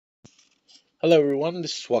Hello everyone,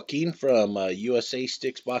 this is Joaquin from USA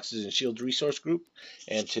Sticks, Boxes, and Shields Resource Group,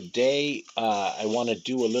 and today I want to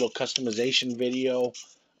do a little customization video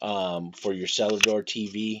for your CellarDoor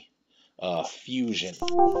TV Fusion.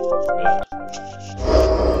 Yeah.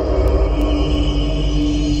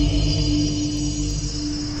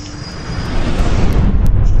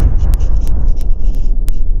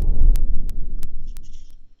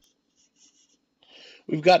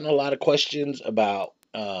 We've gotten a lot of questions about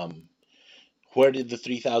where did the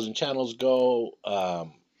 3,000 channels go,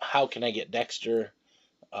 how can I get Dexter,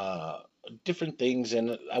 uh, different things,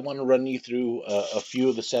 and I want to run you through a few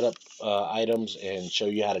of the setup items and show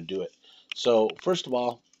you how to do it. So first of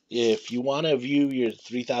all, if you want to view your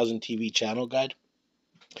 3000 TV channel guide,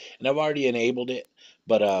 and I've already enabled it,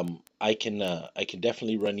 but I can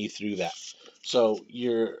definitely run you through that. So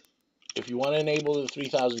if you want to enable the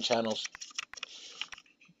 3000 channels,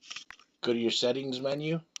 go to your settings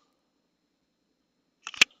menu,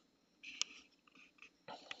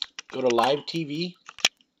 go to live TV.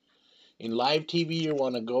 In live TV, you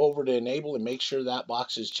want to go over to enable and make sure that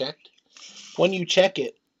box is checked. When you check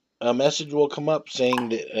it, a message will come up saying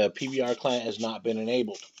that a PVR client has not been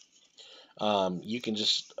enabled. You can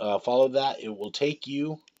just follow that. It will take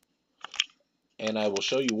you, and I will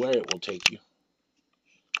show you where it will take you.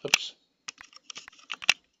 Oops.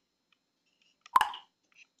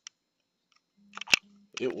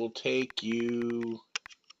 It will take you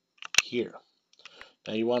here.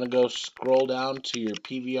 Now you want to go scroll down to your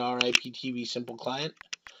PVR IPTV Simple Client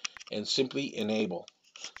and simply enable.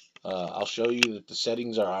 I'll show you that the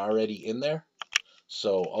settings are already in there.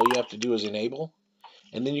 So all you have to do is enable.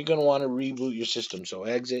 And then you're going to want to reboot your system. So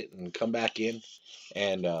exit and come back in,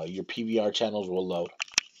 and your PVR channels will load.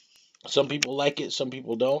 Some people like it, some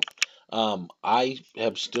people don't. I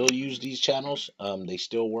have still used these channels. They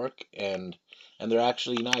still work, and they're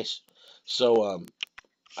actually nice. So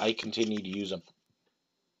I continue to use them.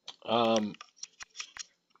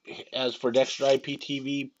 As for Dexter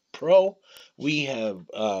IPTV Pro, we have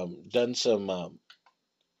done some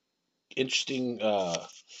interesting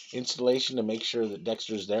installation to make sure that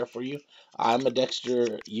Dexter is there for you. I'm a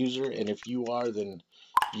Dexter user, and if you are, then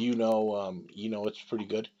you know it's pretty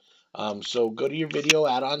good. So go to your video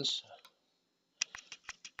add-ons.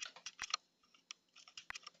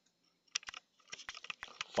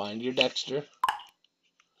 Find your Dexter.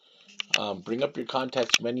 Bring up your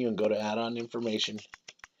context menu and go to add-on information,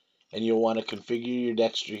 and you'll want to configure your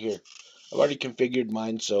Dexter here. I've already configured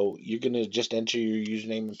mine, so you're going to just enter your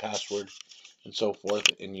username and password and so forth,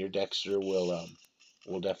 and your Dexter will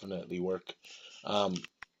definitely work.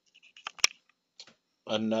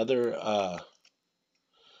 Another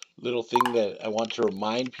little thing that I want to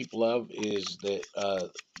remind people of is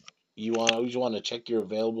that you always want to check your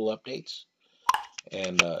available updates,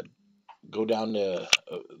 and go down to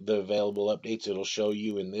the available updates. It'll show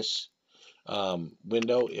you in this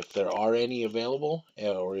window if there are any available,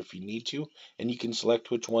 or if you need to, and you can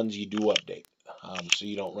select which ones you do update, so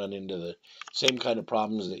you don't run into the same kind of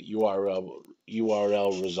problems that URL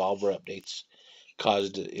resolver updates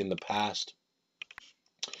caused in the past.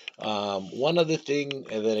 One other thing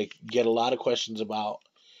that I get a lot of questions about,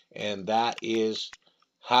 and that is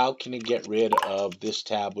how can it get rid of this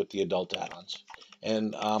tab with the adult add-ons.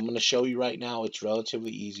 And I'm going to show you right now. It's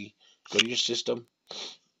relatively easy. Go to your system,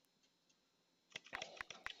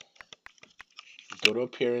 go to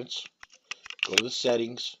appearance, go to the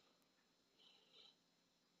settings,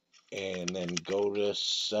 and then go to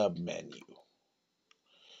sub menu.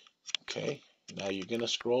 Okay, now you're going to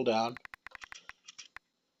scroll down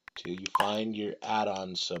till you find your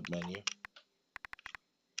add-on sub menu.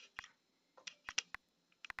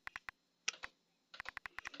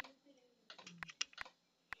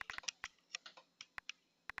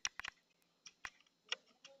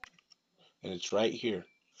 And it's right here.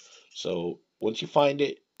 So once you find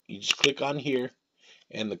it, you just click on here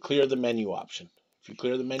and clear the menu option. If you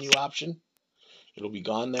clear the menu option, it'll be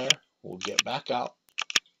gone there. We'll get back out.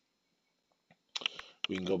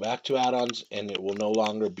 We can go back to add-ons, and it will no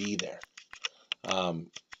longer be there.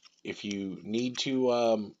 If you need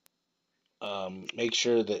to make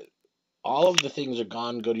sure that all of the things are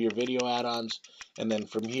gone, go to your video add-ons, and then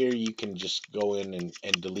from here you can just go in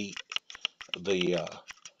and delete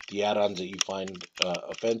the add-ons that you find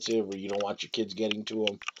offensive, or you don't want your kids getting to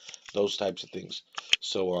them, those types of things.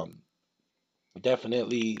 So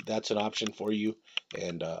definitely that's an option for you,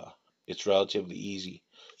 and it's relatively easy.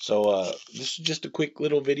 So this is just a quick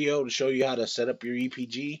little video to show you how to set up your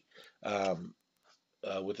EPG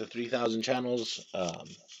with the 3000 channels,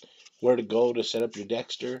 where to go to set up your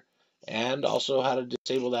Dexter, and also how to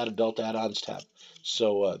disable that adult add-ons tab.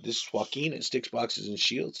 So this is Joaquin at Sticks, Boxes, and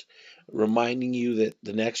Shields, reminding you that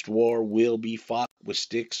the next war will be fought with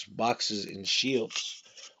sticks, boxes, and shields.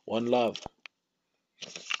 One love.